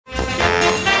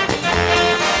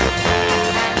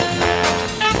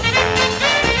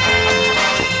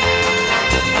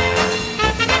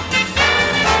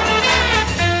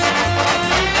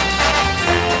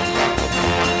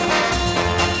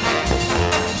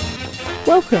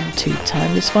Welcome to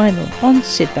Timeless Vinyl on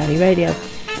Sid Valley Radio.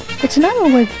 It's an hour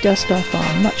where we dust off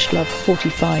our much-loved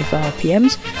 45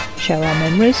 RPMs, share our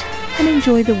memories, and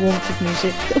enjoy the warmth of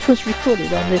music that was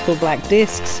recorded on little black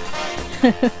discs.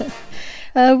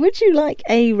 Would you like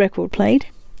a record played?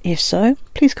 If so,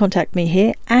 please contact me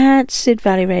here at Sid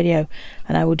Valley Radio,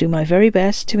 and I will do my very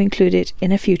best to include it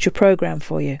in a future programme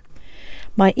for you.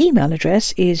 My email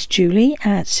address is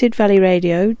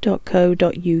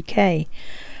julie@sidvalleyradio.co.uk.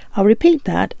 I'll repeat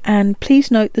that, and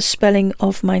please note the spelling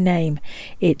of my name.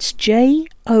 It's JOOLY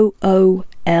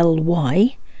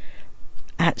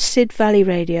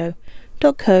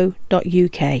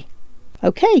 @sidvalleyradio.co.uk.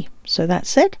 Okay, so that's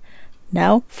said.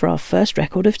 Now for our first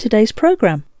record of today's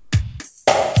programme.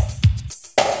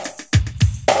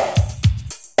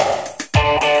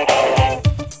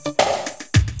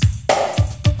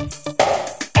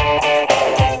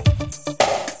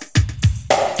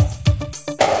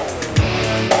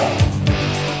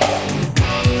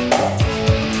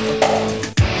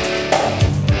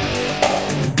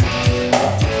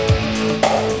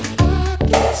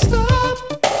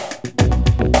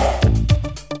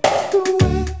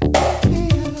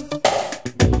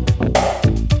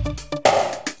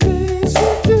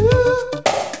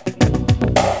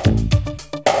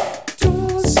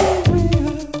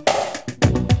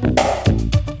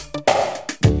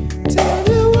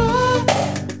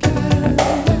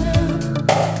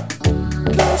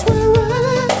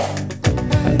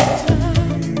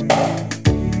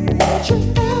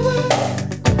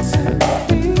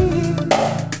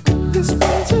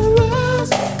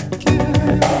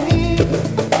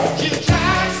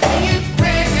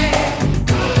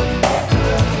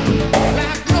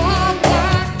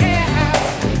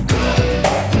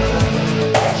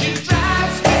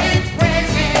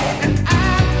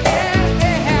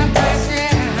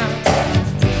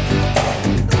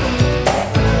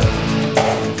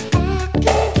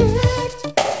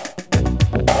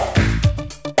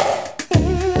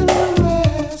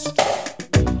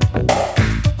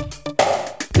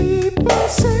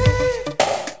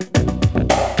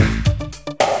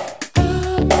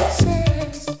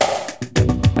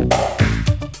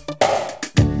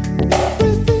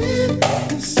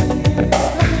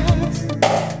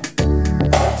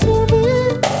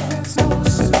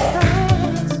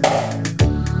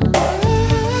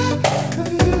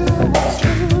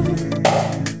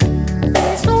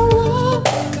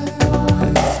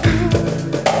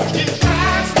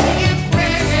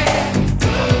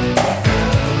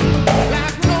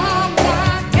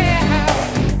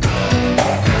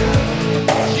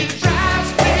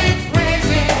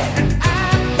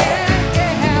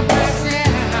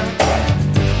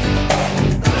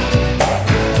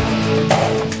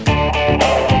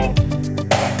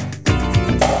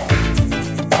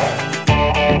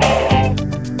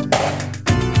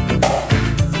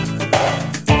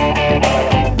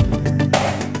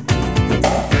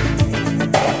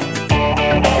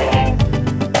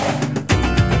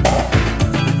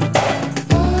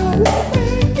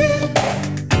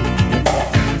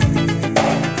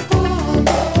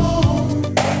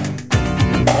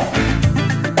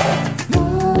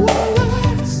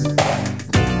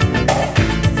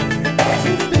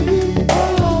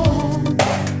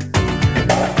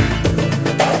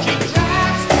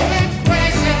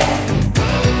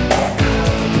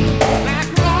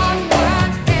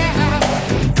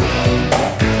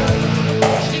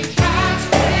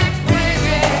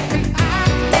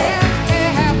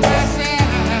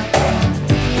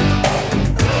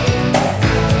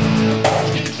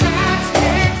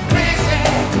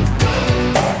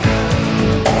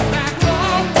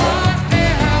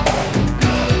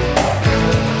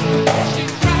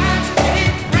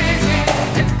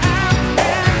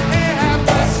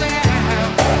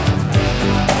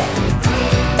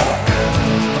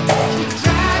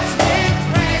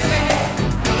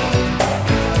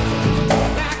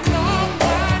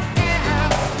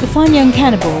 Fine Young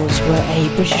Cannibals were a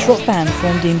British rock band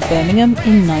formed in Birmingham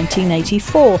in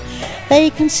 1984. They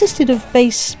consisted of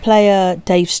bass player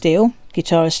Dave Steele,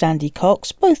 guitarist Andy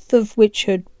Cox, both of which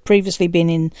had previously been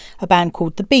in a band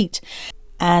called The Beat,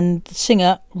 and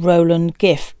singer Roland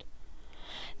Gift.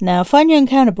 Now, Fine Young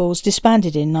Cannibals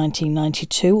disbanded in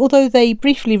 1992, although they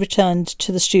briefly returned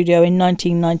to the studio in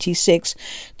 1996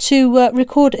 to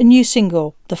record a new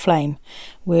single, The Flame,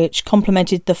 which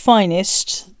complemented The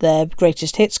Finest, their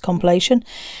greatest hits compilation,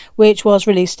 which was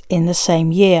released in the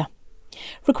same year.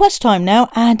 Request time now,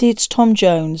 and it's Tom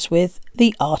Jones with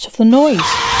The Art of the Noise.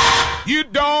 You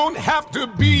don't have to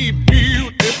be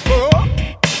beautiful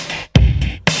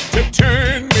to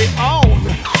turn me on.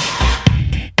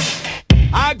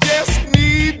 I just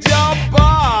need your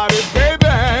body, baby.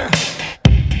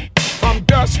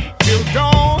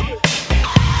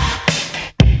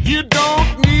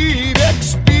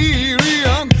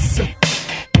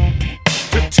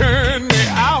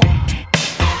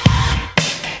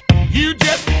 You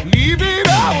just leave it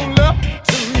all up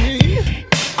to me.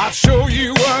 I'll show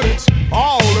you what it's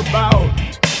all about.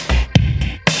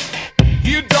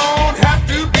 You don't have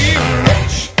to be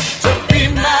rich to be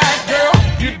my girl.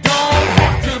 You don't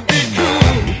have to be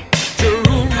cool to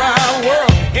rule my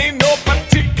world. Ain't no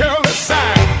particular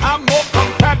sign I'm more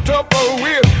compatible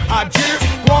with. I just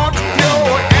want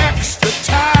your extra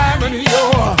time and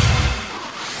your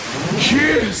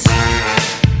kiss.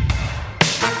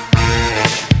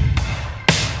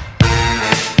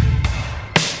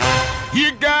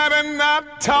 You gotta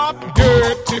not talk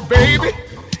dirty, baby,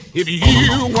 if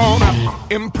you wanna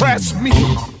impress me.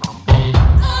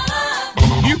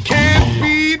 You can't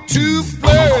be too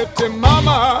flirty,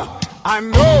 mama. I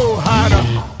know how to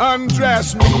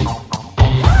undress me.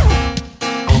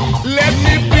 Let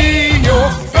me be your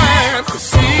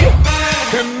fantasy,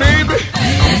 and maybe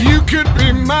you could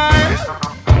be mine.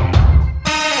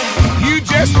 You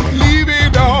just leave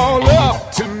it all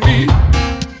up to me.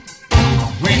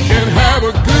 We can have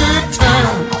a good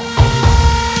time.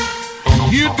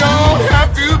 You don't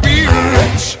have to be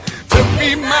rich to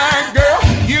be my girl.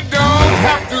 You don't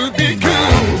have to be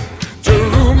cool to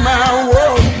rule my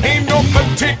world. Ain't no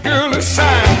particular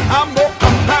sign I'm more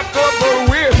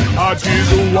compatible with. I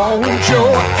just want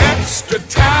your extra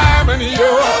time and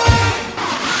your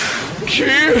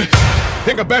kiss.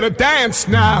 Think I better dance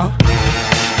now.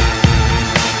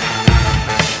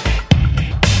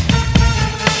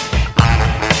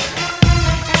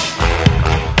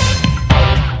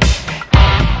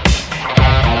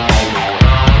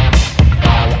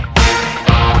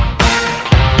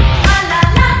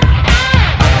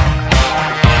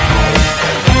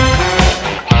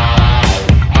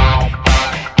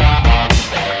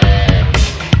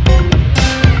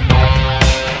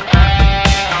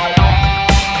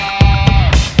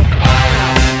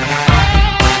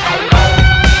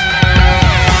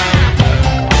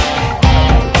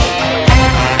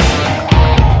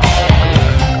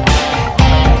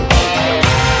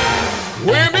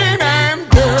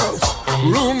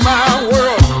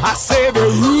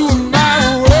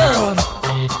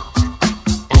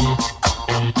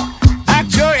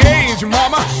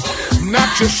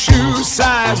 Your shoe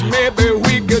size, maybe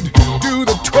we could do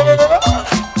the twirl.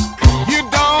 You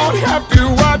don't have to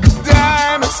watch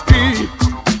Dynasty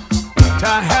to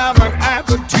have an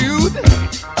attitude.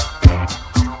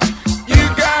 You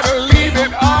gotta leave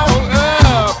it all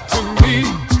up to me.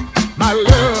 My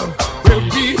love will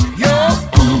be your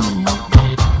food.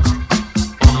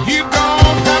 You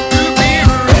don't have to be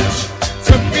rich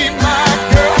to be my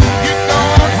girl. You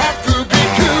don't have to be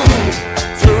cool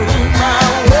to rule my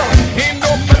world. Ain't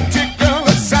no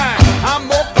particular sign I'm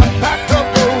more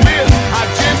compatible with. I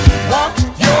just want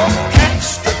your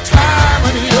extra time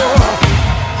and your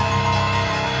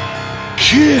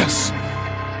kiss.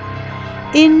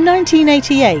 In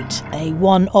 1988, a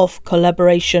one-off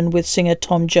collaboration with singer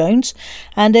Tom Jones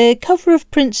and a cover of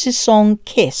Prince's song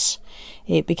Kiss.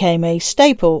 It became a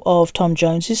staple of Tom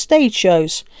Jones's stage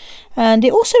shows, and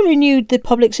it also renewed the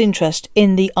public's interest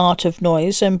in the art of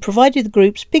noise and provided the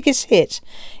group's biggest hit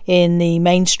in the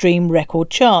mainstream record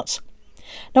charts.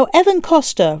 Now, Evan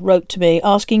Costa wrote to me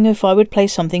asking if I would play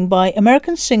something by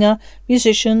American singer,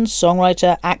 musician,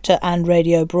 songwriter, actor and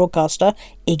radio broadcaster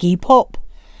Iggy Pop,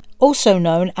 also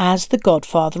known as the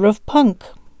godfather of punk.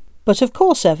 But of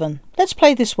course, Evan, let's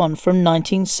play this one from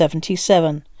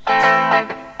 1977.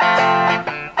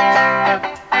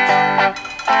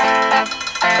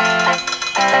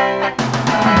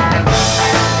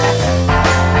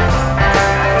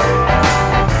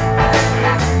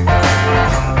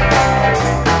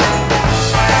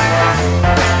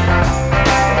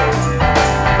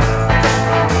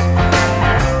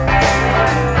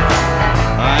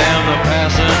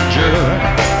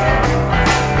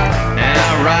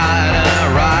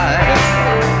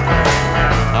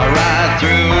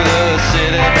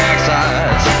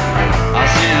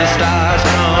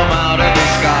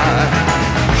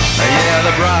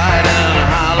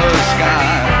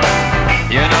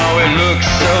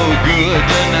 Good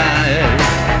tonight.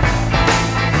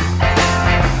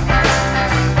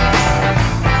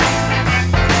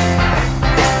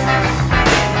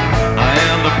 I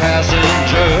am the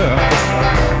passenger.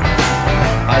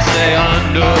 I stay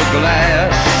under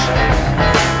glass.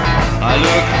 I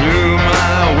look through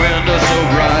my window so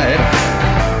bright.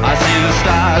 I see the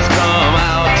stars come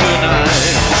out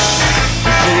tonight.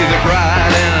 I see the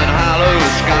bright and hollow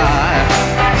sky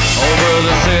over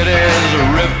the city's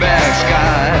rip-back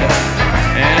sky.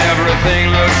 And everything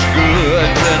looks good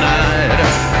tonight.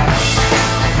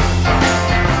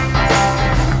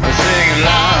 We're singing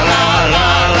la la la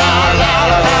la la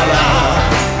la la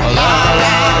la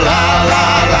la la la.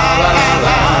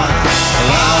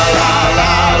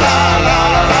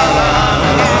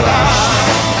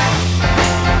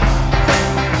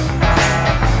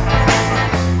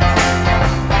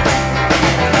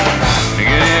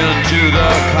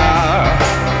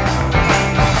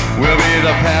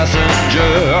 the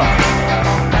passenger.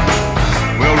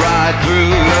 We'll ride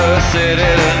through the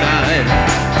city tonight.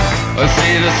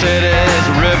 See the city's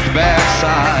ripped back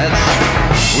sides.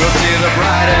 We'll see the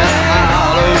bright and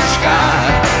hollow sky.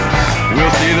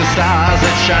 We'll see the stars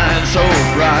that shine so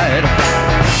bright.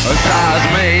 Stars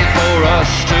made for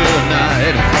us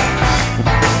tonight.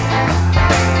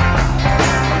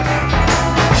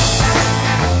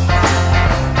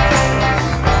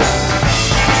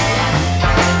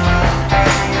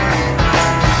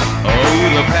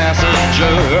 The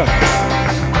passenger,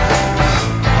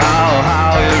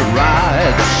 how it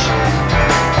rides.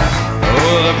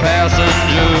 Oh, the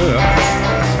passenger,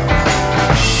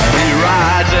 he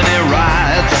rides and he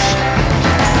rides.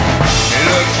 He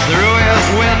looks through his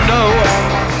window.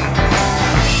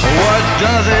 What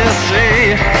does he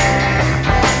see?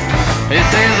 He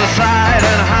sees the side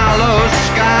and hollow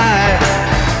sky.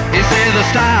 He sees the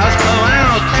stars come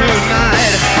out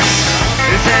tonight.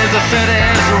 He sees the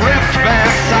city's ripped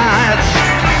back sides.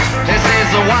 He sees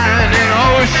the winding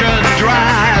ocean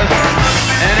drive.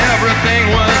 And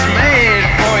everything was made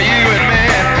for you and me.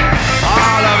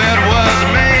 All of it was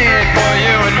made for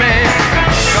you and me.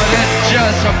 'Cause it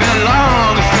just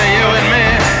belongs to you and me.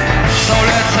 So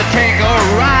let's take a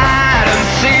ride and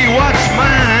see what's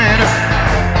mine.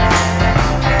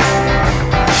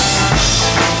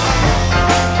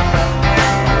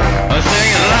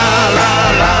 Singing la la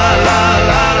la la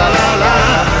la la la la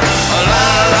la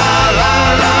la la la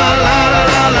la la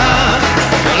la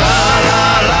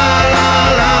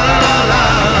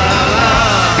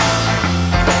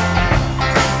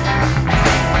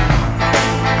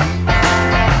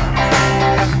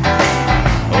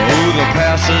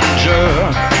passenger,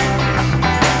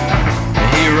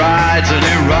 he rides and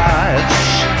he rides.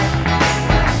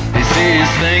 He sees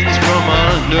things from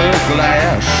under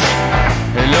glass.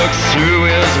 He looks through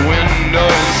his window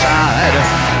inside.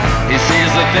 He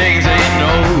sees the things he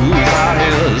knows are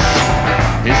his.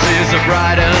 He sees the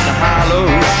bright and hollow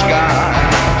sky.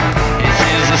 He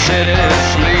sees the city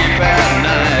sleep at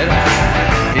night.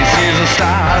 He sees the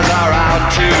stars are out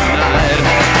tonight.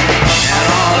 And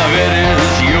all of it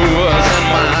is yours and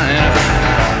mine.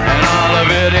 And all of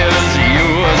it is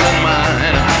yours and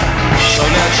mine. So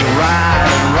let's ride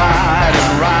and ride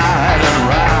and ride and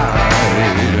ride.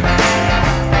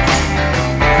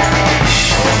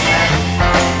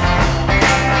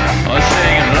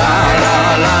 Singing la la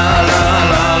la la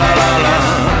la la la la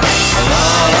la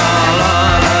la la la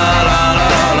la la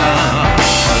la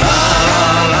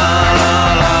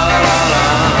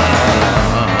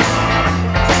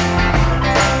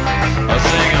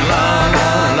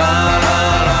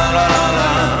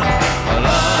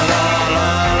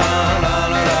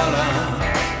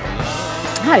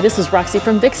Hi, this is Roxy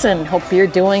from Vixen. Hope you're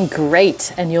doing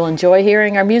great and you'll enjoy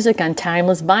hearing our music on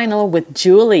Timeless Vinyl with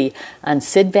Julie on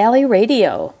Sid Valley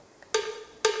Radio.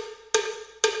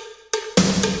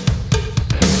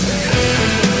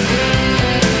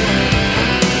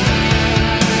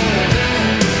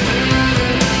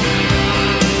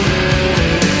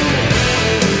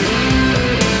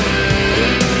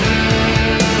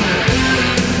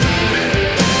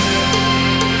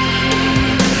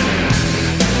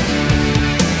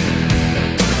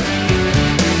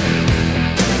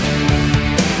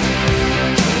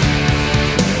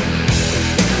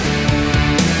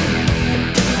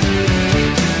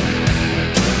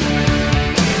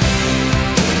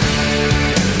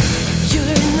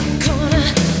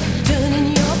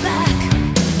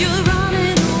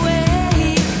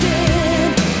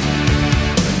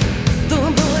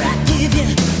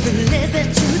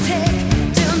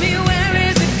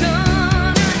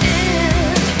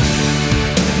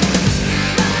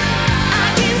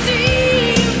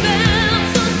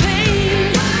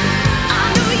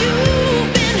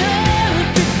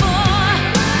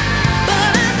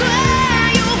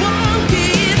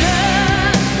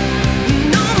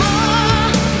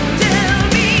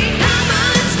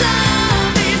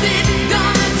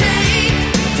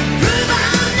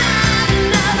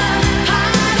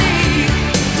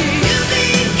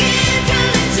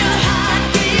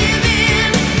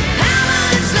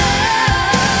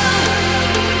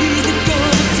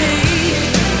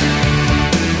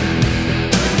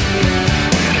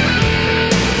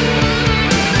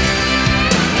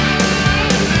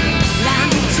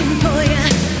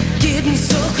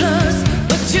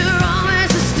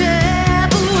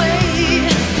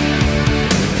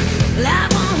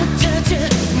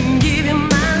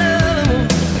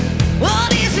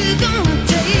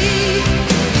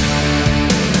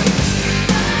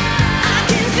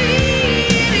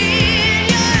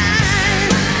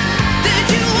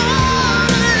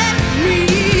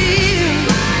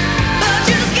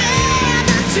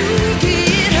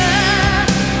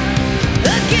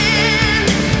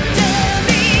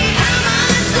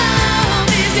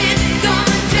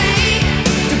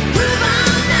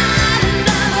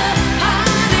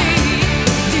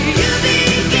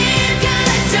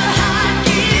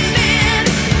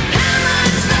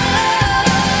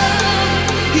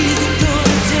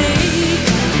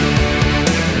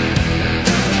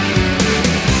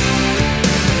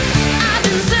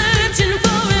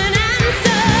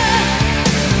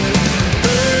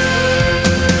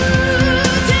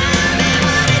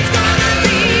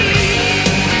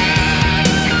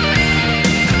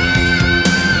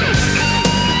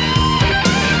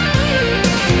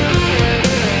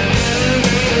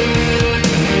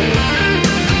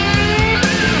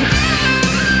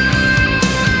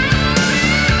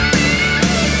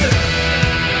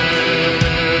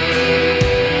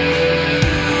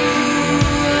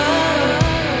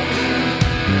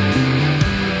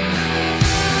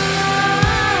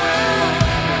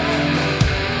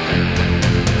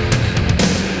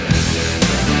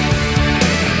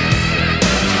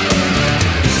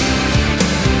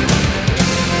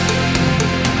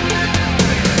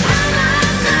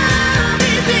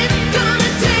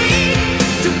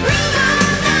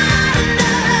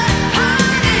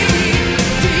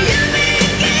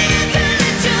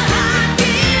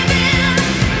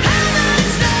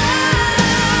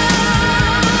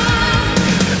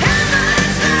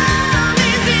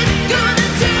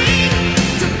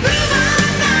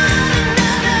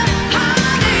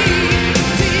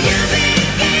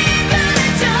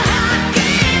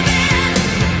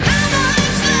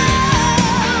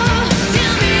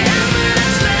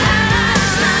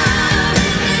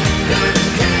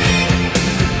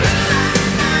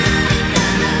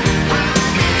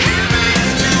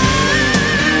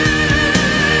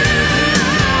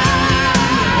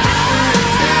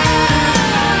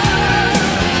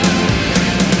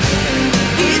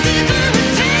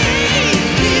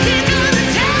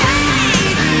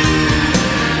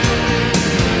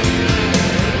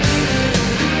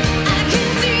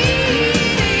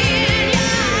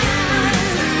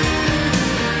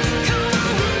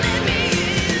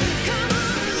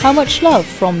 How Much Love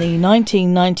from the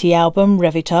 1990 album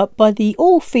Rev It Up by the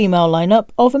all-female lineup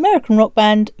of American rock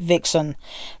band Vixen,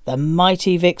 the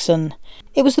Mighty Vixen.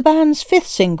 It was the band's fifth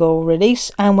single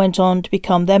release and went on to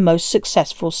become their most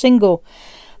successful single.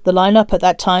 The lineup at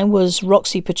that time was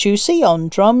Roxy Petrucci on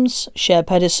drums, Cher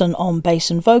Pedersen on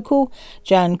bass and vocal,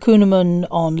 Jan Kuhneman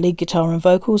on lead guitar and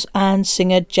vocals, and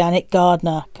singer Janet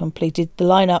Gardner completed the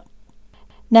lineup.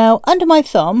 Now, Under My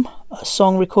Thumb, a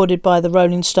song recorded by the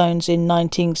Rolling Stones in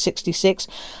 1966,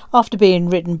 after being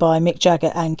written by Mick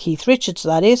Jagger and Keith Richards,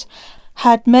 that is,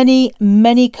 had many,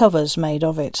 many covers made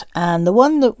of it, and the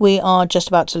one that we are just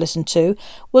about to listen to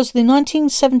was the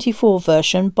 1974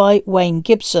 version by Wayne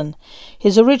Gibson.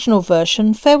 His original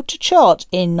version failed to chart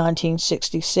in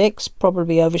 1966,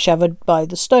 probably overshadowed by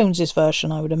the Stones'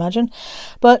 version, I would imagine,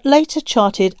 but later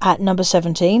charted at number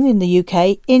 17 in the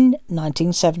UK in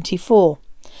 1974.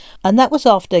 And that was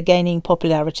after gaining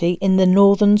popularity in the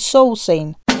Northern Soul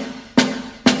scene.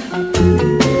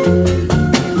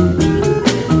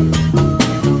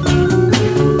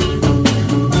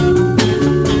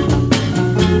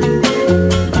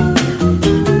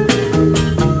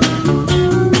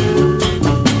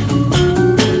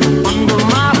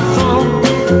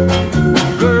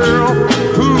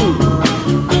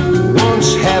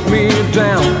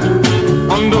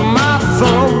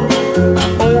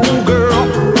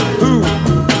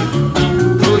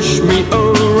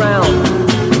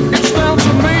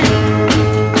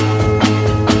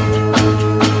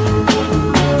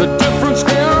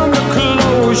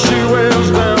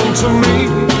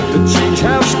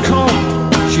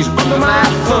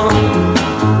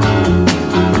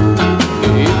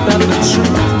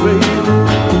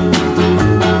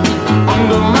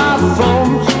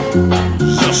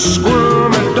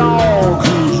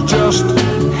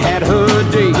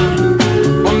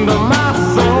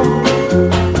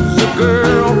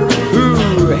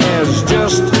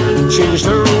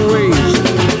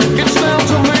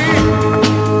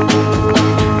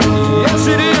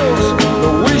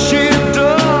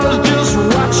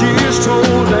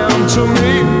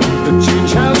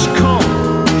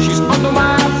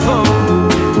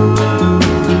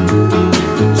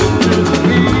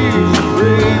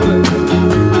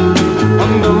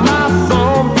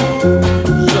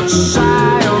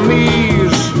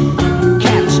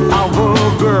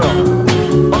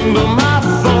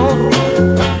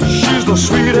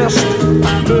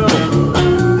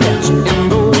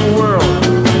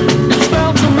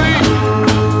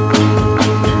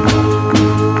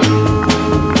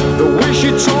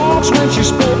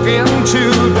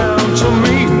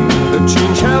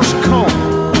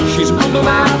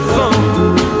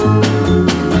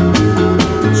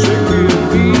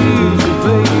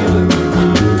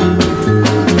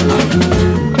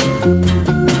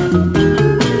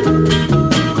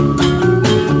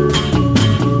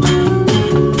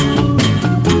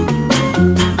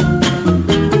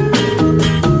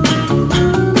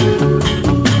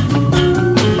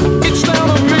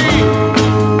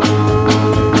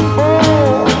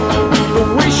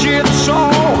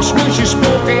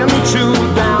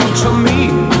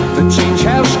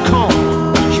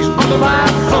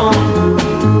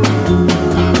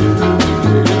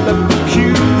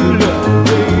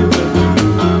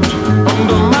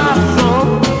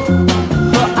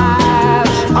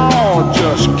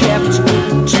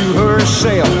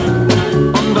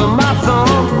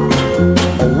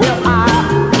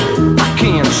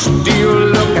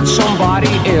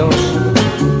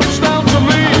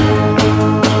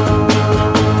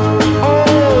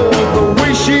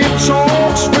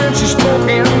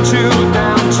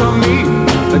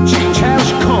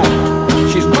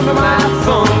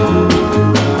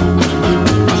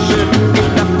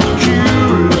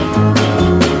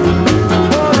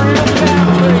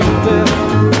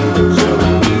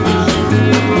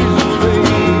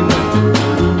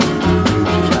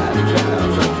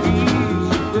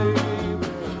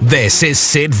 This is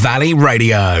Sid Valley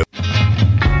Radio.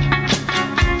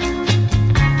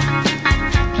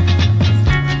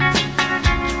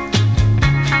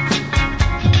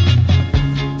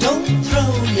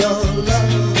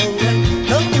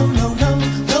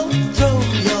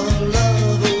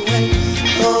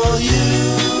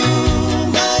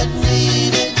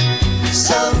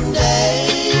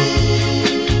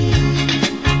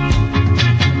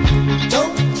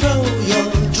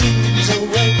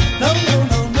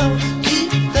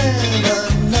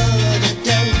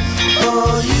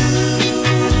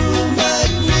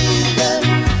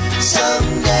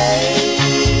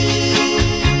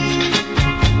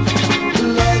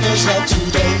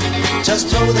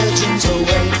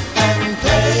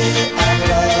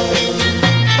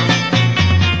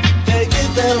 They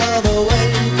give their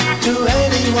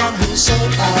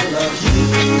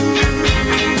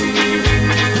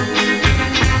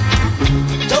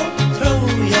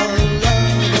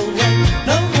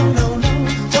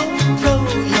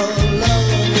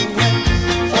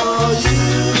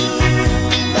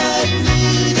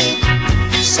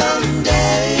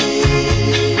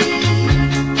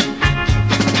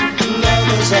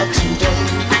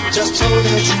throw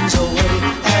their dreams away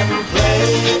and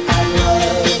play and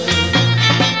love.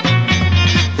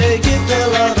 They give their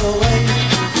love away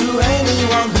to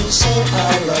anyone who say I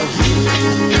love you.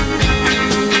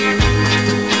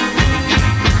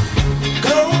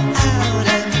 Go out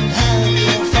and have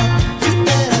your fun. You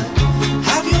better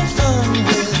have your fun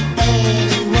with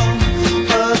anyone,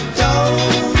 but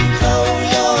don't throw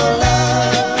your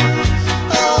love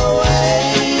away.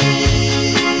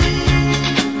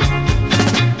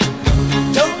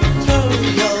 Don't throw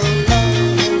your love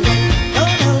away. No,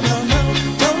 no, no, no.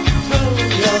 Don't throw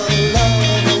your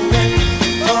love away.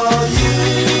 For you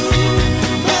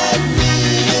might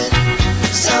need it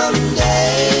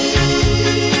someday.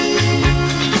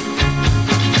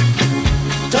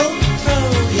 Don't throw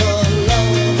your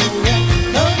love away.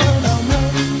 No, no, no, no.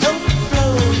 Don't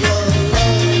throw your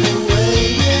love away.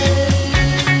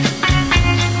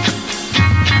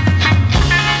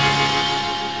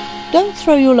 Don't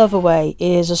Throw Your Love Away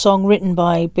is a song written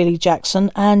by Billy Jackson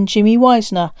and Jimmy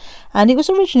Weisner, and it was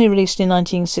originally released in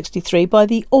 1963 by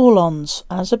the All-Ons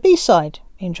as a B-side,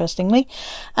 interestingly.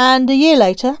 And a year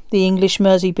later, the English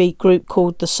Mersey beat group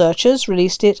called The Searchers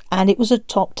released it, and it was a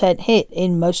top 10 hit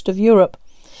in most of Europe.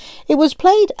 It was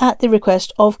played at the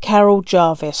request of Carol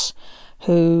Jarvis,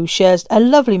 who shares a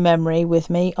lovely memory with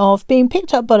me of being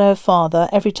picked up by her father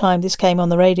every time this came on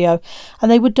the radio, and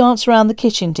they would dance around the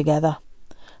kitchen together.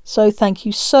 So thank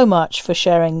you so much for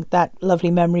sharing that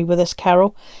lovely memory with us,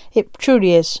 Carol. It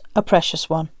truly is a precious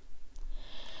one.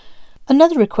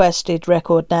 Another requested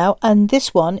record now, and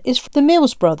this one is from the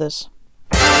Mills Brothers.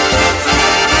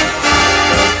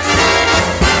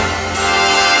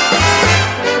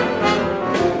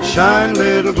 Shine,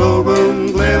 little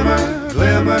glowworm, glimmer,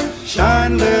 glimmer.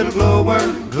 Shine, little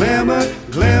glowworm, glimmer,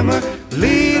 glimmer.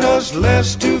 Lead us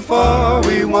lest too far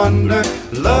we wander.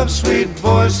 Love's sweet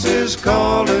voices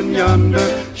calling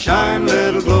yonder. Shine,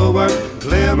 little glowworm,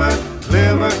 glimmer,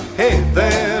 glimmer. Hey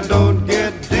there, don't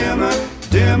get dimmer,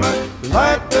 dimmer.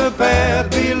 Light the path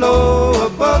below,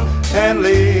 above, and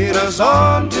lead us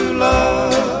on to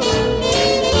love.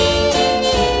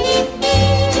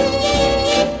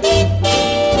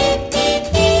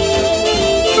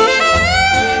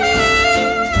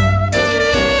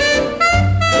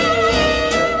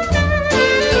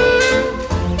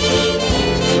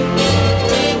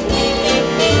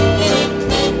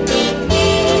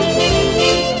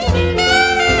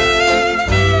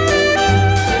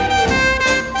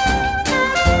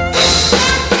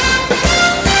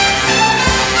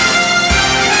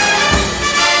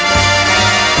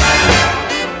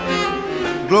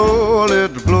 Glow,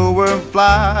 little glowworm,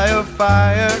 fly a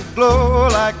fire. Glow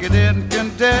like an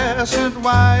incandescent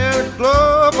wire.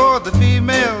 Glow for the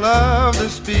female of the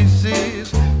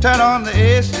species. Turn on the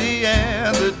AC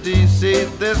and the DC.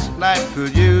 This night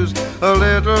could use a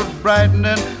little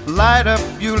brightening. Light up,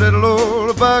 you little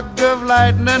old bug of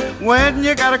lightning. When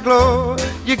you gotta glow,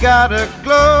 you gotta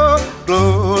glow.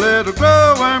 Glow, little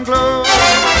glowworm, glow.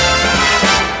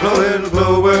 Glow, little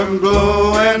glowworm,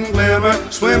 glow and glimmer.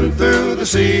 Swim through the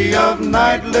sea of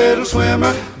night, little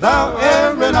swimmer. Thou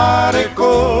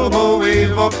aeronautical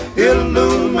boevo,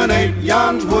 illuminate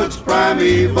yon woods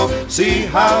primeval. See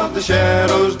how the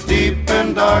shadows deep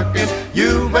and darken.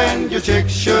 You and your chick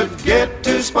should get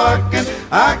to sparking.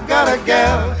 I got a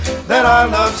gal that I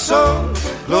love so.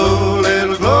 Glow,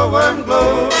 little glowworm,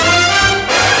 glow.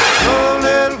 Glow,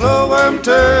 little glowworm,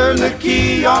 turn the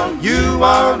key on. You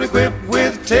are equipped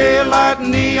with taillight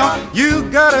neon. You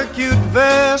got a cute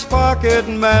vest pocket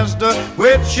master,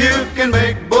 which you can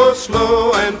make both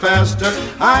slow and faster.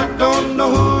 I don't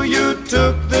know who you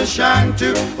took the shine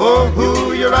to, or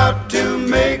who you're out to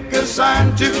make a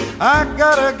sign to. I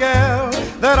got a gal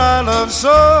that I love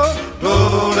so.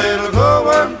 Glow, little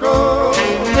glowworm, glow.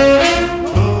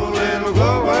 Glow, little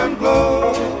glowworm,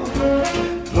 glow.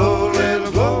 Glow,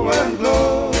 little glowworm,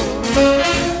 glow.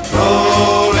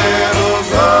 Glow, little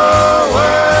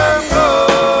glowworm, glow.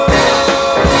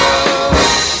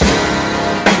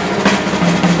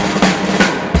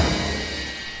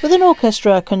 With an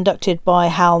orchestra conducted by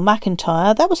Hal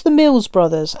McIntyre, that was the Mills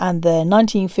Brothers and their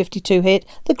 1952 hit,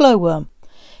 The Glowworm.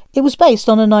 It was based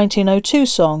on a 1902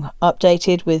 song,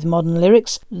 updated with modern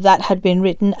lyrics, that had been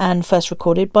written and first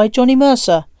recorded by Johnny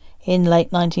Mercer in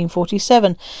late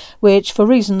 1947, which, for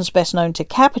reasons best known to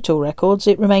Capitol Records,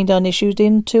 it remained unissued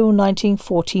until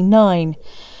 1949.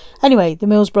 Anyway, the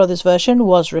Mills Brothers version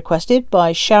was requested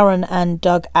by Sharon and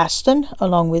Doug Aston,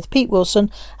 along with Pete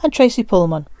Wilson and Tracy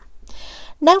Pullman.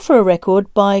 Now for a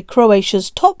record by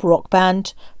Croatia's top rock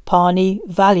band, Pani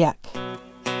Valjak.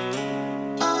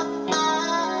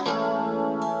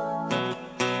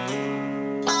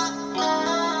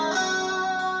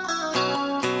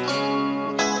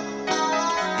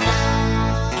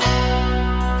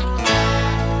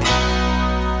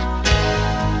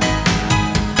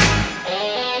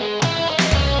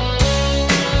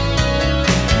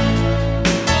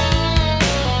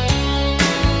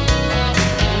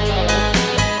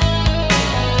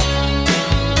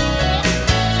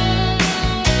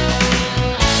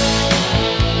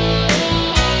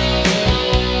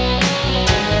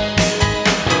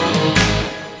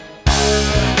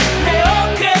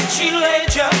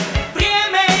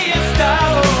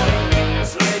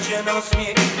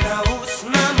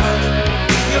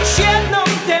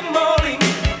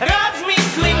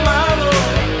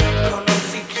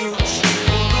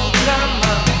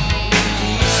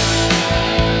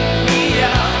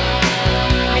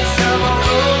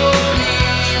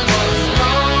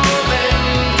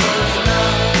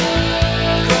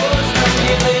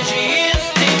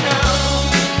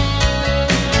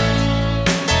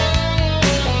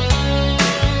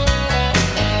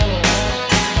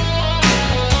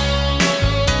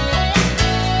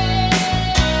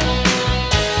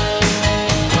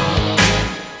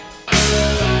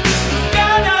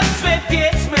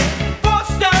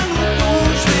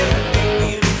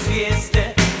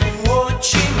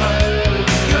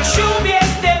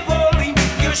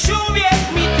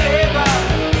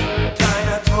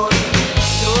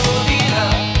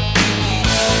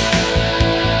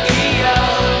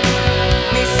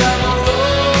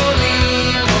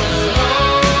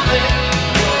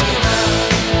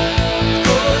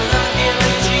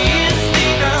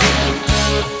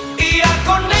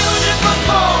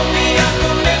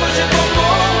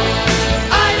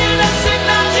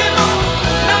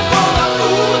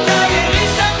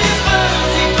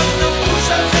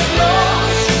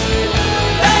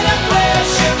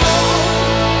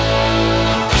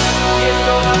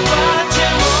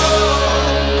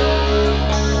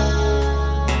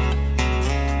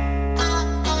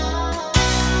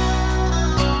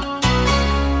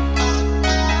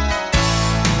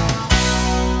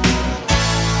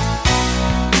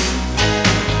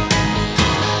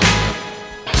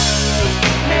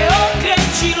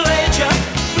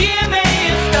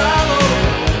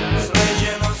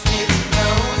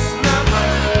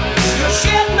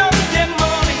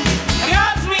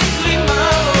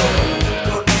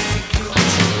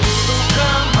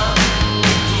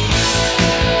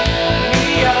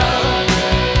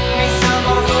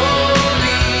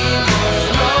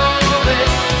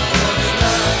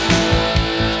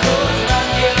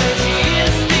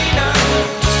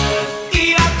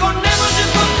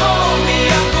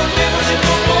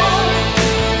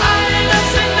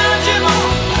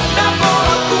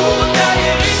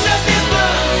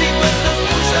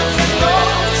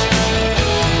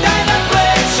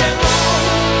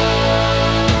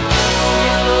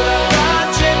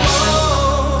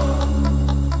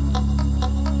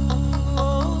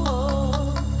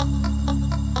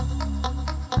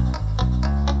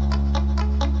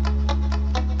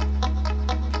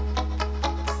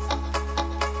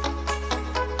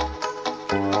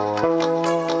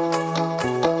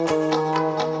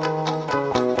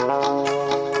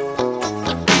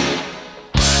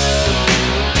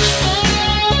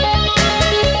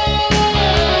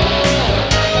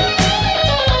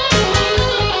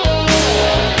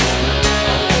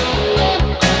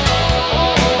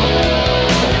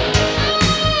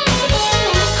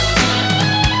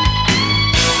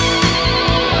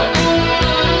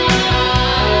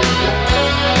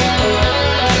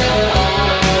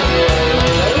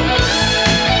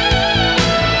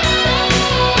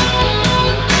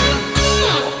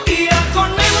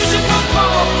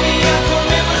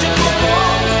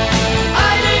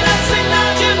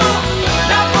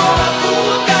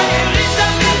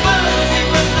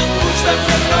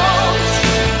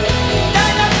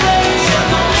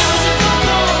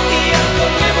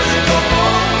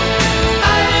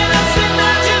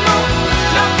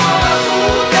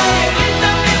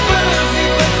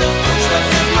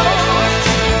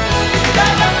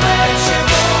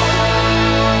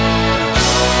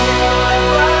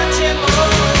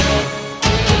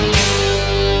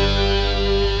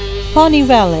 Pani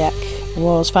Valiak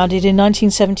was founded in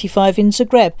 1975 in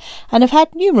Zagreb and have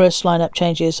had numerous lineup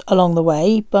changes along the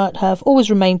way, but have always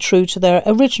remained true to their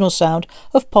original sound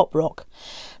of pop rock.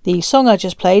 The song I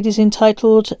just played is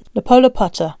entitled Napola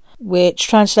Putta, which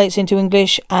translates into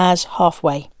English as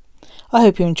halfway. I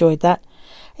hope you enjoyed that.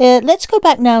 Let's go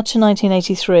back now to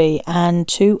 1983 and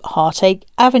to Heartache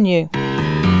Avenue.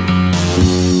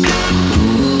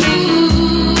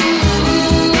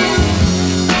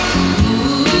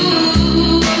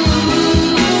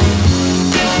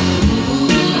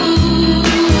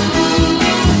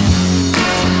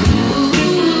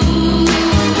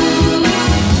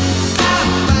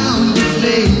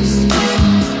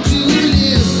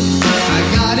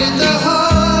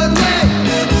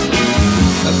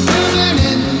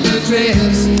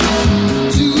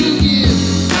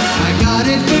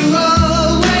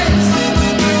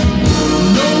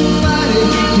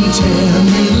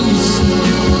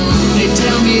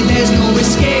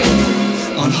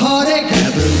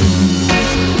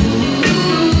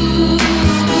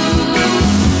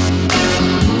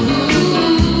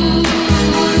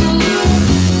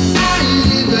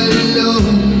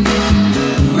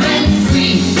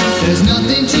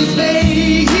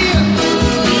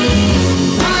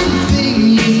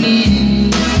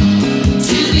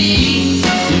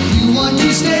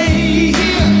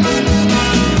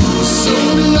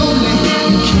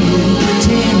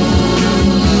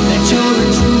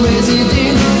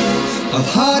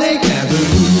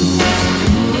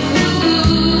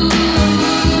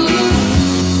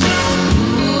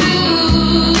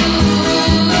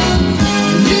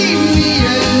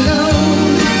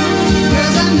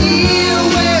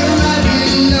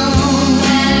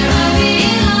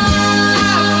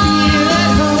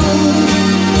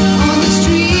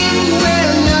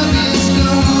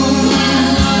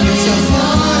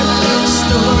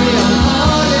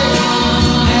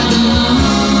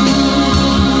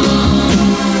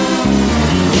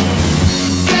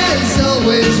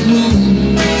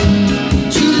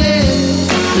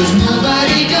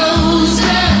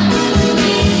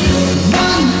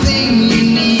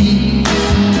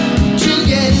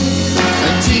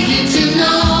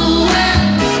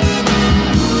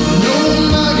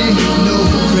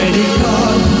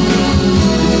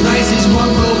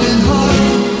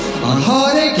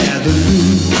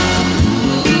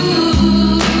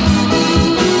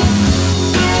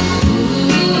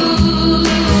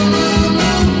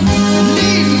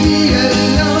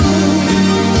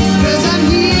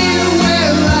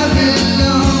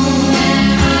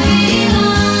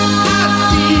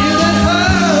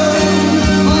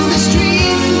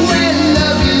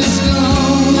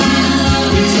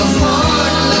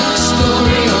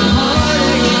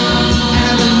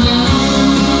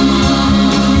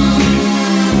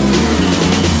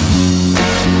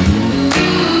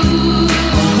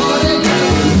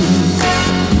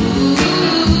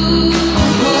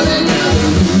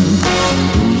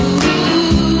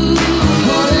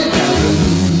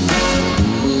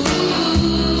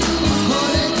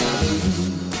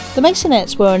 The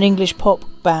Masonettes were an English pop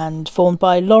band formed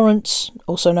by Lawrence,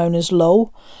 also known as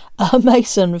Lowell,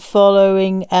 Mason,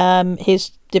 following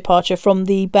his departure from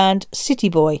the band City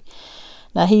Boy.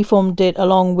 Now, he formed it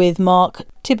along with Mark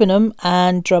Tibbenham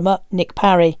and drummer Nick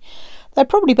Parry. They're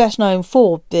probably best known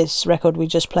for this record we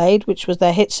just played, which was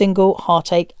their hit single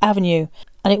Heartache Avenue,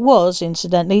 and it was,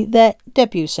 incidentally, their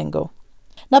debut single.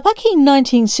 Now, back in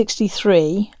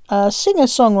 1963, a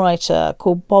singer-songwriter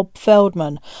called Bob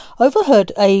Feldman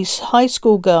overheard a high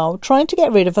school girl trying to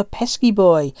get rid of a pesky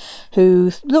boy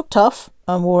who looked tough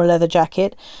and wore a leather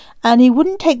jacket, and he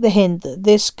wouldn't take the hint that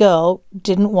this girl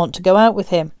didn't want to go out with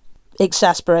him.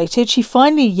 Exasperated, she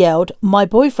finally yelled, "My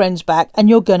boyfriend's back and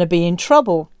you're going to be in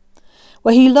trouble."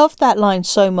 Well, he loved that line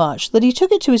so much that he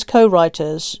took it to his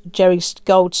co-writers, Jerry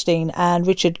Goldstein and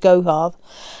Richard Goharth.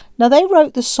 Now, they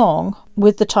wrote the song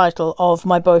with the title of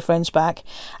My Boyfriend's Back,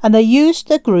 and they used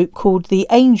a group called The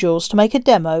Angels to make a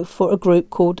demo for a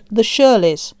group called The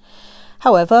Shirleys.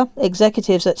 However,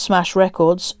 executives at Smash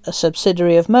Records, a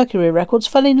subsidiary of Mercury Records,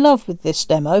 fell in love with this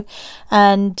demo,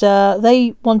 and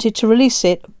they wanted to release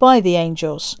it by The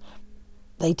Angels.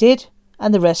 They did,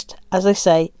 and the rest, as I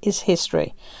say, is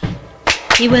history.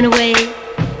 He went away,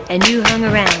 and you hung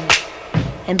around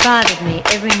and bothered me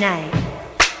every night.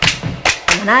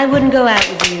 And when I wouldn't go out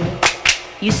with you,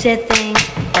 you said things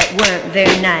that weren't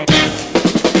very nice.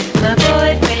 My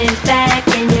boyfriend's back,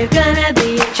 and you're gonna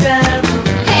be in trouble.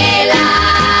 Hey la,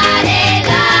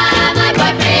 my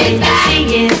boyfriend's back. When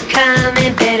you see him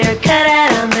coming, better cut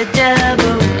out on the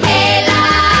double. Hey la,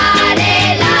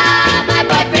 my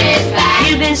boyfriend's back.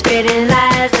 You've been spreading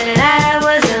lies that I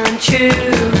was untrue.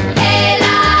 Hey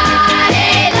la,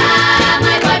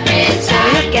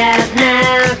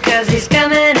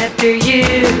 after you.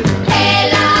 Hey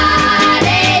la,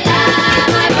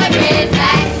 my boyfriend's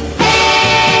back.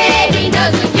 Hey, he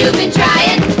knows what you've been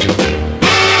trying,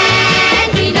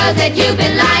 and he knows that you've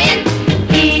been lying.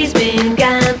 He's been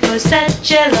gone for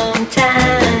such a long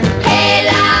time. Hey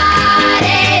la,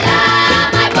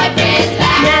 my boyfriend's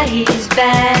back. Now he's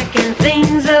back and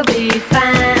things will be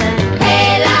fine.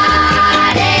 Hey la,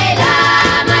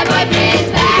 my boyfriend's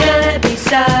back. You're gonna be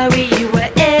sorry you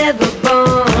were ever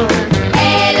born.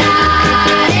 Hey la,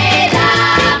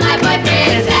 my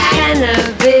boyfriend's 'Cause he's back. kinda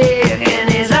big and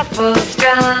he's awful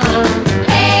strong.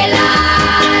 Hey la,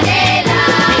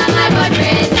 my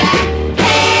boyfriend's back.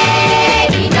 Hey,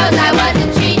 he knows I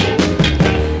wasn't cheating.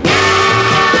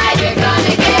 Now you're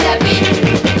gonna get a beating.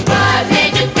 What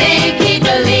made you think he'd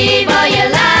believe all your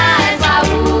lies?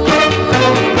 Wahoo,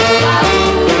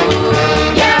 wahoo.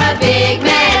 You're a big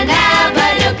man now,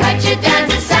 but he'll cut you down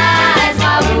to size.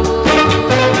 Wahoo,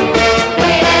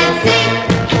 wait and see.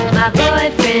 My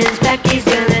boyfriend's back, he's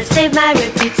gonna save my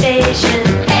reputation.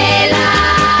 Hey la,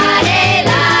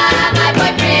 my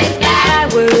boyfriend's back. If I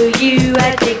were you,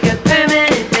 I'd take a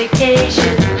permanent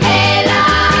vacation. Hey la,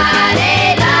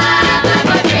 my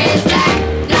boyfriend's back.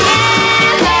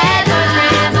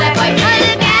 My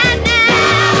boyfriend's back now.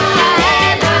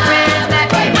 My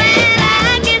boyfriend's back.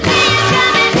 I can see you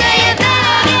coming, so you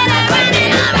better get up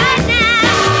running right now.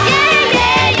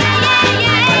 Yeah.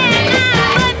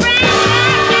 My boyfriend's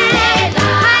back.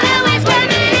 I know it's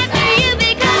coming after you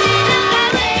because he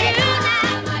knows I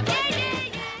love you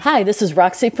now. Hi, this is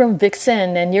Roxy from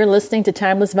Vixen, and you're listening to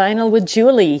Timeless Vinyl with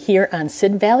Julie here on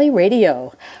Sid Valley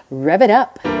Radio. Rev it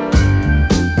up.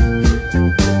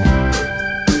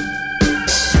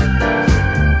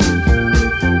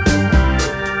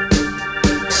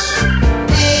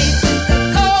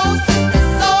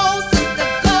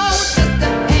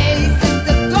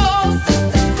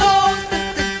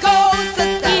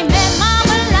 He met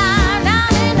Mama Lyle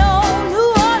down in old New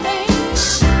Orleans,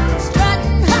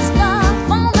 strutting her stuff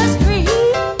on the street.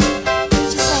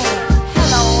 She said,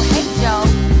 "Hello, hey Joe,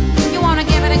 you wanna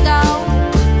give it a go?"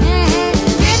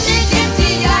 Drifting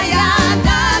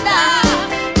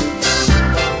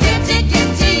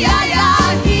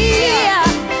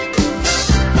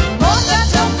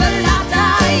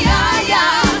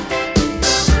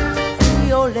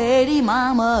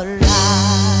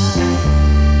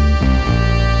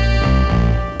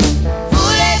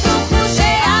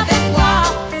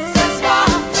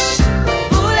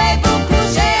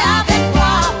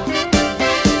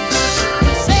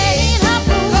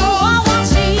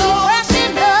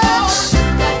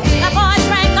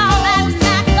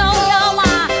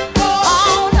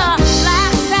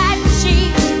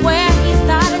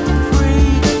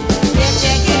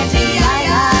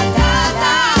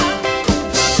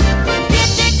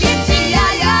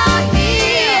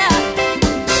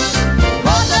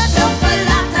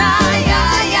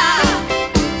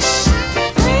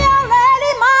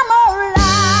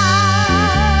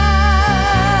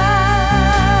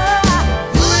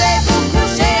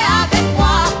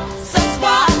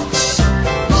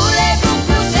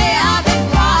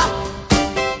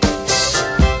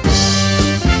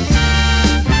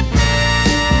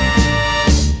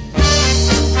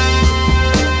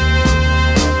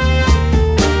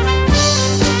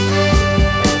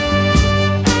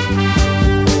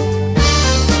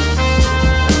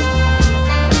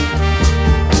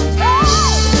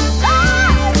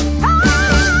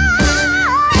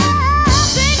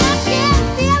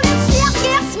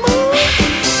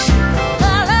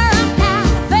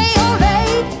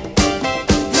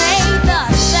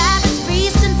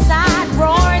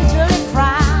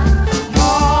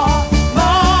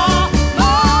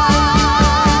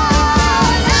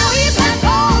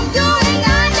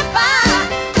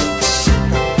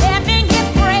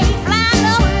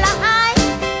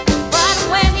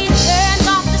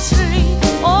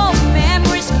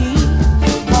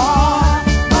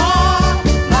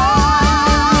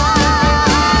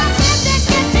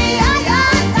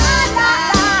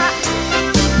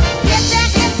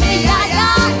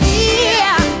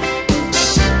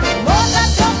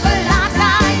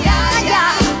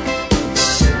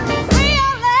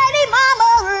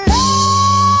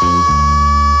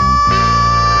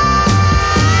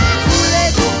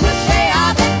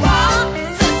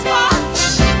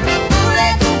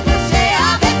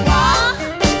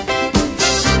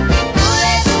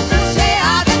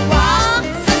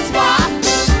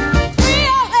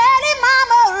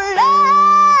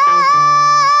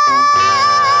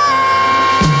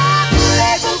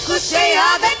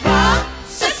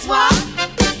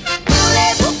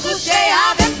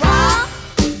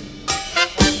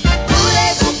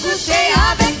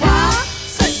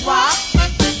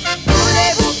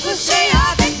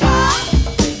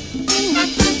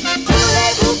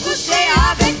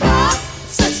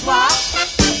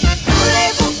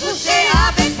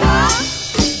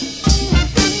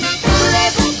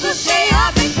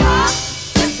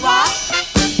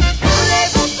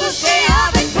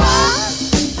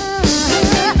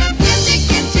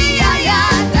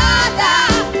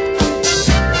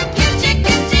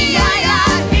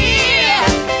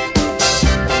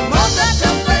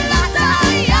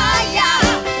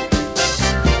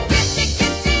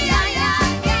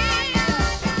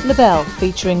LaBelle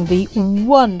featuring the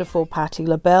wonderful Patti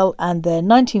LaBelle and their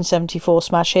 1974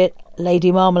 smash hit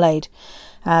Lady Marmalade,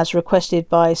 as requested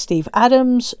by Steve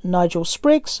Adams, Nigel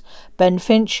Spriggs, Ben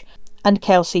Finch and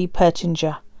Kelsey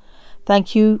Pertinger.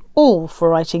 Thank you all for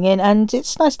writing in, and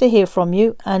it's nice to hear from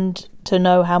you and to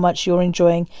know how much you're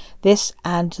enjoying this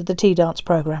and the Tea Dance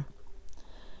programme.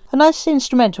 A nice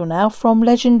instrumental now from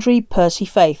legendary Percy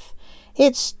Faith.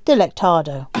 It's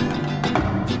Delectado.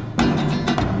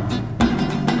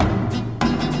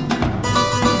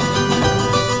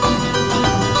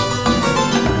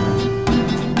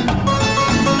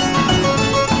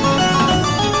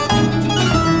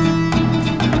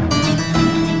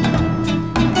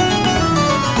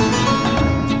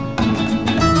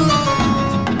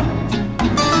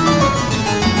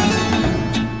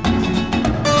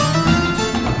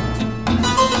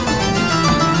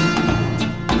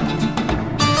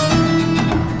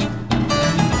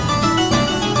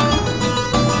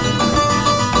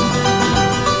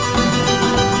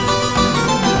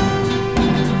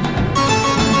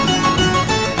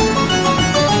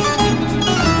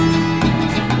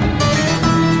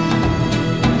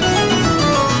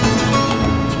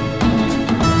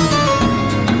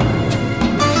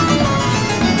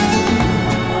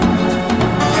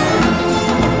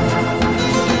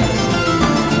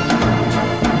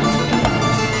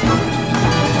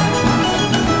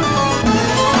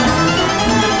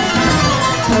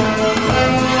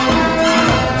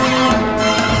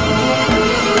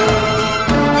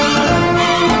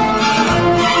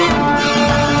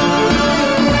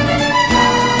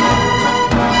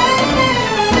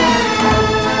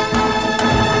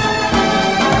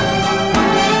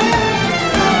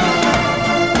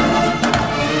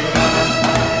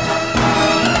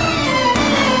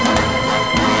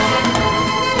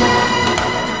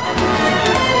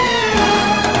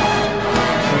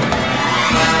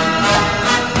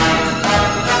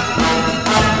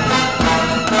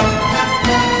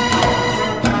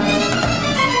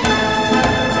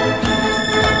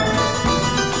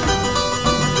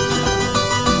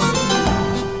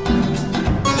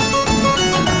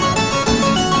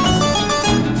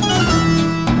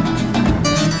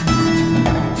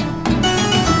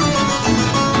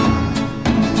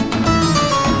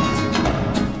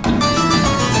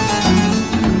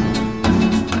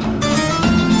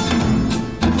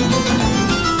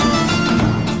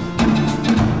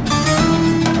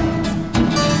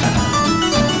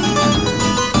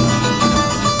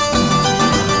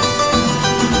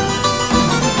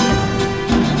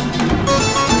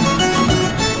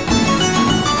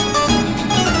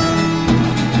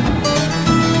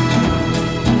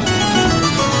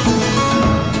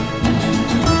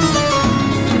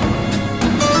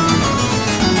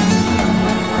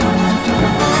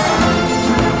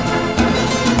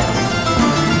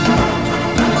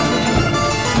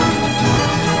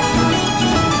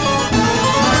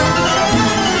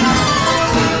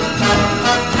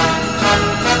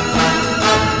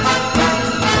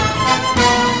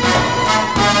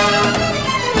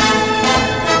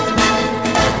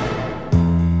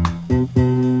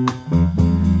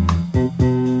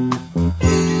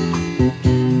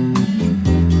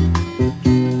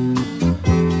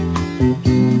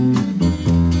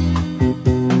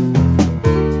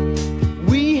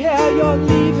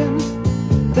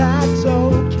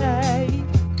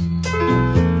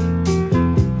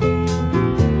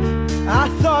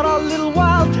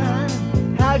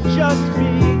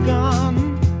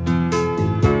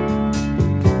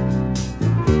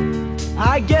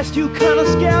 guess you kinda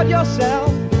scared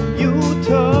yourself. You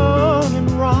turn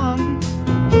and run.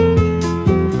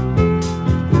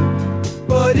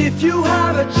 But if you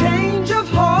have a change of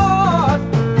heart,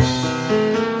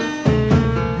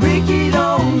 Ricky,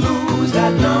 don't lose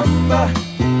that number.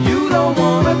 You don't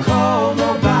wanna call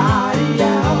nobody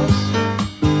else.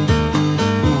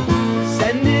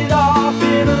 Send it off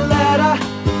in a letter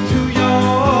to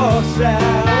yourself.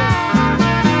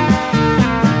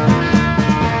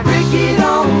 Ricky,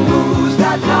 don't lose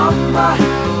that number.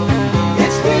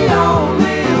 It's the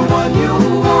only one you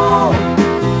want.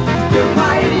 You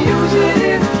might use it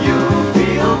if you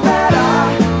feel better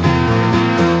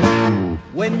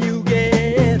when you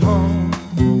get home.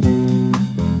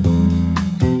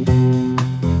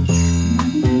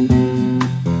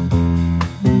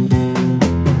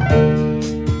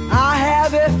 I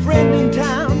have a friend in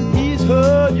town, he's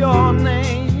heard your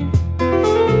name.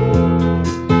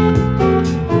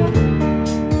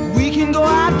 We can go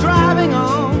out driving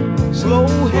on slow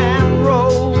hand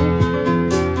road.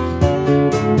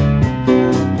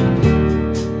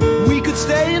 We could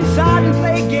stay inside and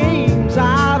play games,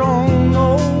 I don't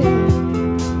know.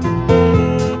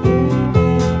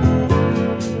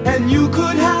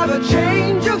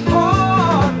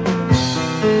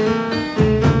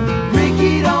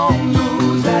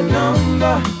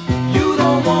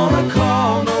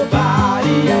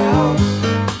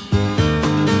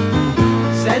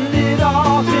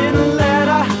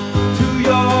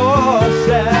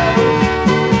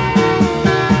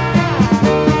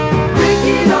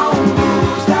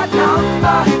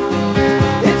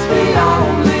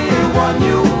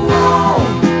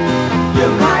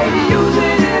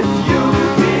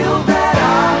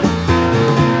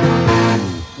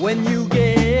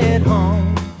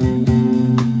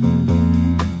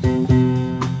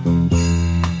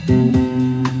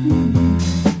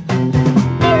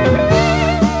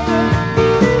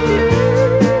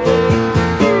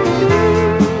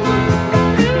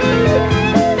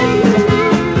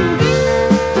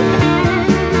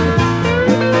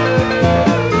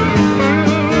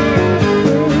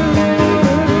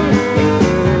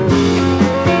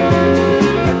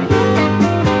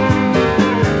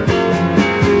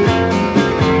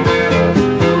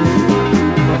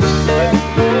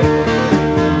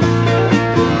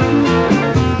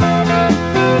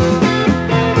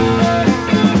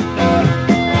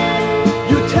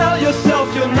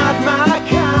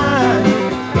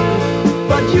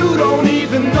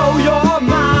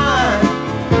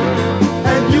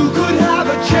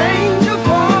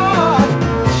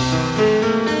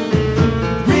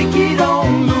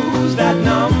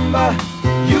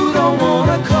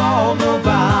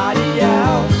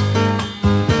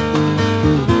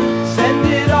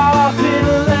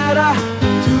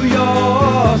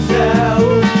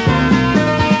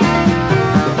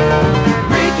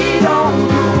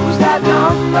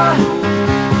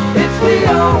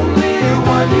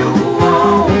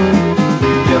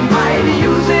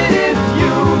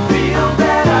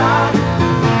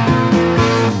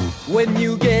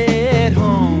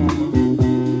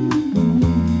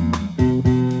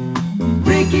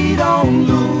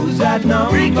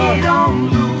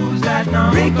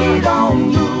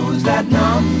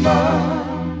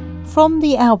 from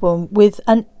the album with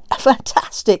a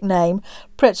fantastic name,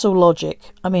 Pretzel Logic.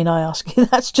 I mean, I ask you,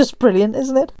 that's just brilliant,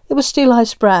 isn't it? It was Steeleye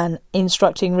Spran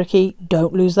instructing Ricky,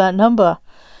 don't lose that number.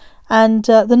 And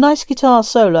the nice guitar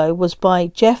solo was by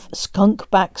Jeff Skunk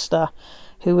Baxter,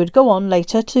 who would go on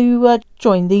later to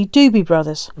join the Doobie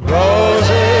Brothers.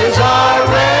 Roses are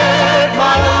red,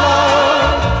 my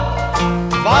love.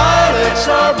 Violets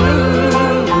are blue.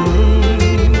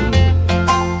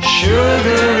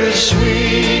 Sugar is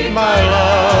sweet, my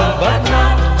love, but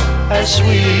not as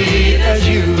sweet as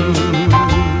you.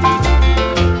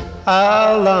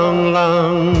 A long,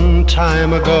 long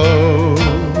time ago,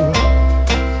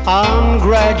 on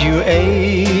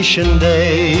graduation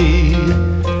day,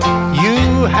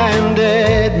 you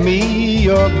handed me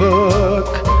your book.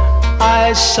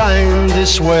 I signed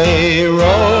this way.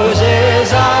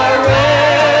 Roses are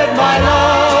red, my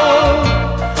love.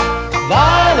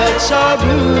 Violets are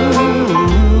blue.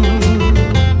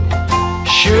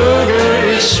 Sugar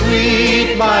is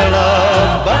sweet, my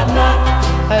love, but not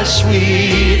as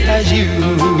sweet as you.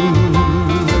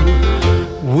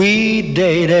 We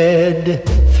dated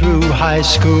through high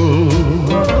school,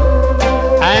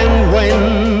 and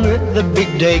when the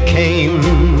big day came,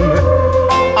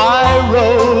 I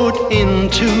wrote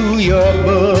into your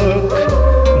book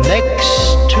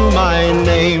next to my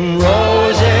name.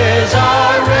 Roses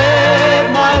are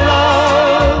red, my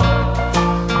love.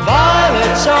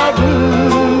 Violets are blue.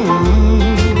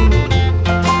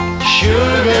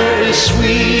 Sugar is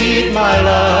sweet, my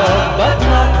love, but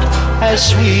not as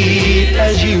sweet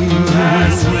as you.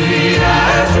 As sweet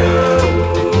as you.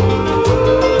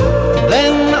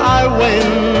 Then I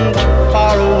went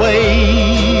far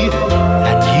away,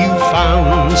 and you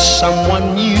found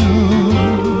someone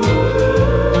new.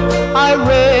 I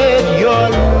read your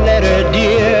letter,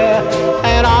 dear,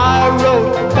 and I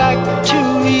wrote back to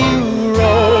you.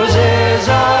 Roses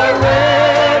are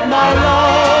red, my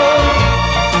love.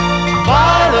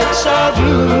 Violets are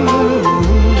blue.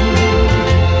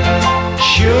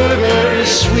 Sugar is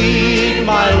sweet,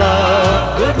 my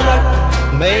love. Good luck,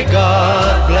 may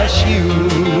God bless you.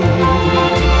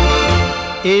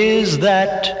 Is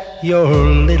that your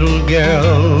little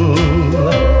girl?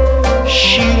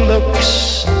 She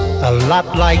looks a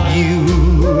lot like you.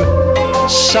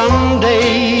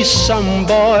 Someday some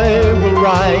boy will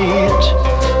write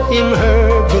in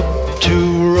her book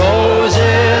too.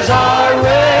 Roses are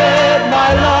red,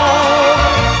 my love.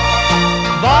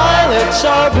 Violets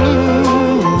are blue.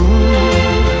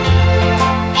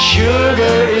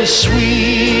 Sugar is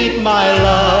sweet, my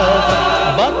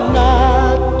love, but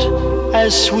not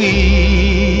as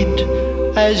sweet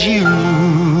as you.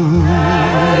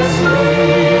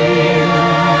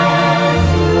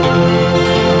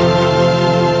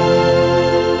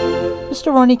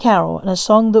 Mr. Ronnie Carroll, and a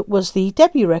song that was the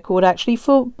debut record actually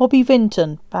for Bobby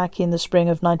Vinton back in the spring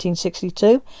of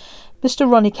 1962. Mr.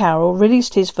 Ronnie Carroll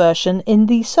released his version in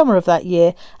the summer of that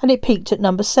year, and it peaked at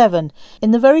number 7 in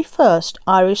the very first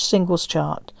Irish singles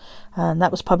chart, and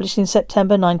that was published in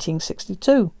September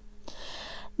 1962.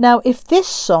 Now, if this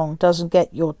song doesn't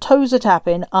get your toes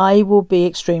a-tapping, I will be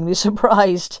extremely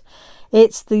surprised.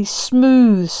 It's the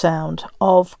smooth sound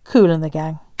of Kool and the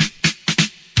Gang.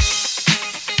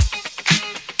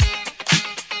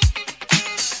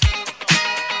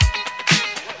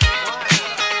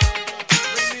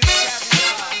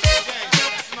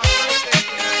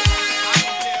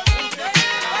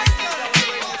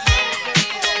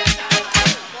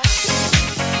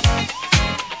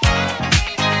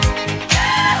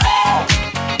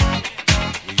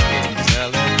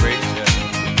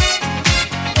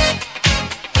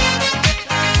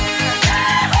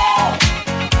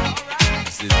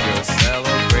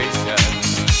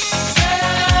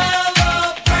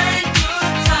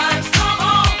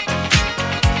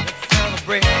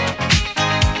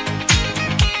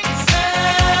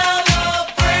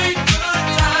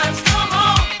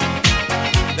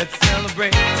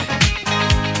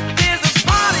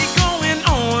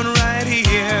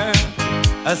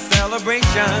 A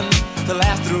celebration to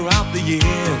last throughout the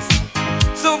years.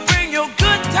 So bring your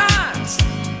good times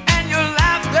and your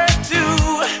laughter too.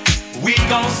 We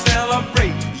gon'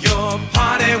 celebrate your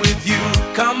party with you.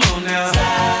 Come on now.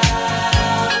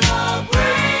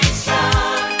 Celebration.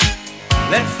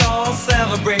 Let's all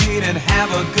celebrate and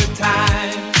have a good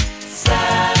time.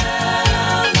 Celebration.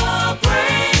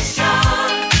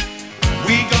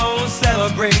 We gon'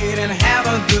 celebrate and have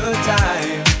a good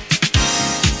time.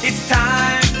 It's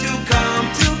time to come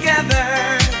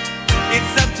together.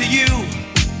 It's up to you.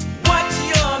 What's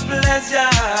your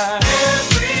pleasure?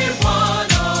 Everyone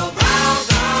around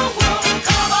the world,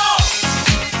 come on!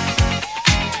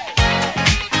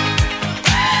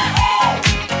 Hey,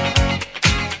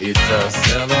 a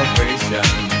celebration.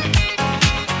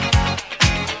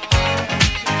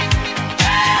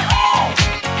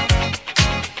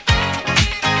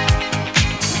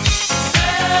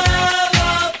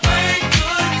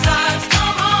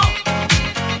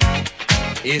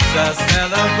 It's a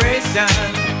celebration.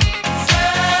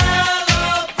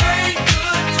 Celebrate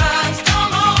good times,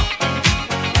 come on.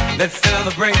 Let's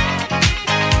celebrate.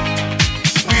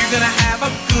 We're gonna have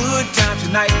a good time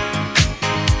tonight.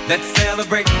 Let's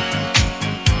celebrate.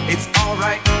 It's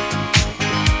alright.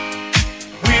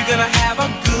 We're gonna have a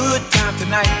good time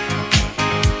tonight.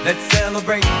 Let's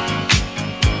celebrate.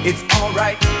 It's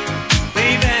alright,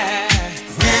 baby.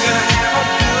 We're gonna have a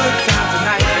good time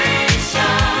tonight.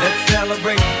 Let's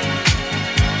celebrate.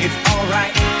 It's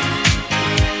alright.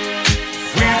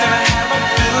 We're gonna have a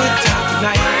good time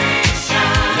tonight.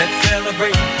 Let's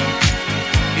celebrate.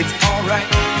 It's alright.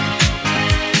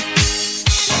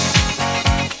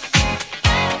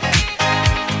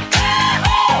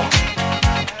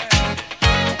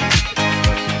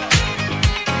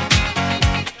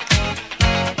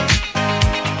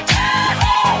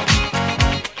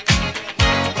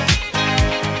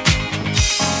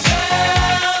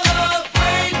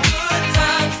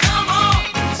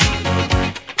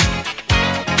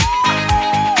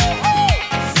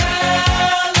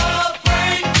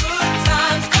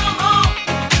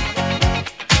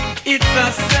 It's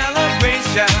a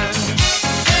celebration.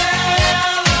 Celebrate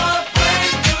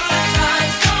good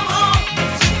times, come on.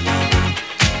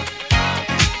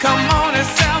 Come on and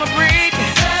celebrate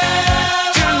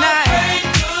tonight.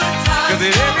 'Cause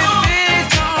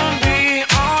everything's gonna be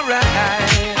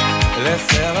alright. Let's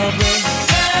celebrate.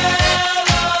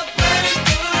 Celebrate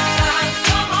good times,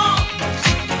 come on.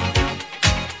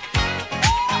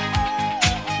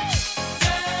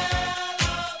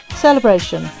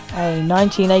 Celebration, a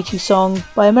 1980 song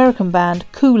by American band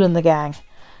Kool and the Gang,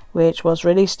 which was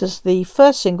released as the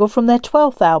first single from their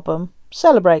 12th album,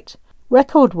 Celebrate.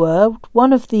 Record World,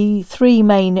 one of the three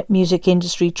main music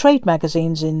industry trade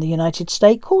magazines in the United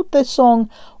States, called the song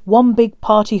One Big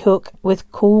Party Hook with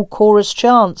Cool Chorus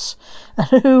Chants.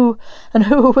 And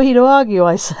who are we to argue,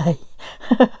 I say?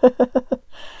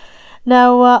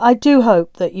 Now, I do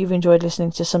hope that you've enjoyed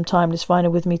listening to some Timeless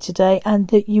Vinyl with me today, and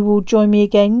that you will join me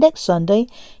again next Sunday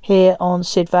here on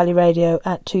Sid Valley Radio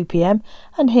at 2 p.m.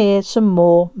 and hear some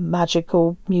more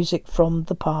magical music from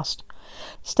the past.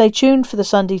 Stay tuned for the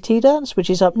Sunday Tea Dance, which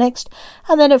is up next,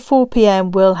 and then at 4 p.m.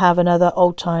 we'll have another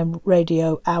Old Time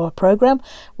Radio Hour programme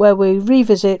where we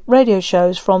revisit radio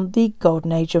shows from the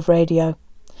golden age of radio.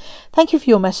 Thank you for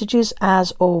your messages,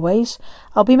 as always.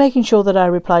 I'll be making sure that I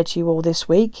reply to you all this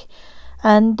week.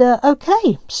 And,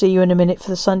 okay, see you in a minute for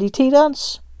the Sunday Tea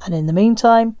Dance. And in the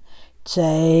meantime,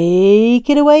 take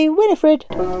it away, Winifred.